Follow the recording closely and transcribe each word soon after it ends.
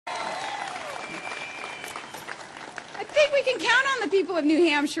think we can count on the people of New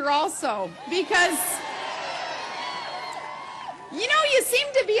Hampshire also, because, you know, you seem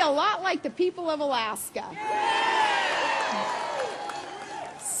to be a lot like the people of Alaska.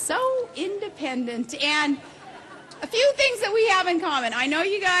 So independent, and a few things that we have in common. I know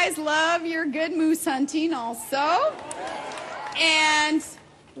you guys love your good moose hunting also, and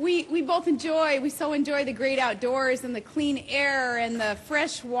we both enjoy the great outdoors and the clean air and the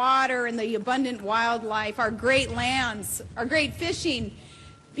fresh water and the abundant wildlife, our great lands, our great fishing,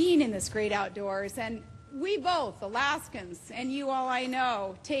 being in this great outdoors. And we both, Alaskans, and you all I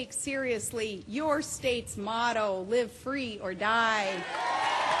know, take seriously your state's motto, live free or die.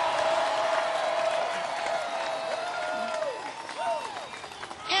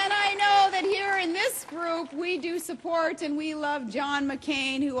 And I know that here in this group, we do support and we love John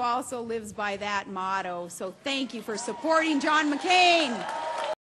McCain, who also lives by that motto. So thank you for supporting John McCain.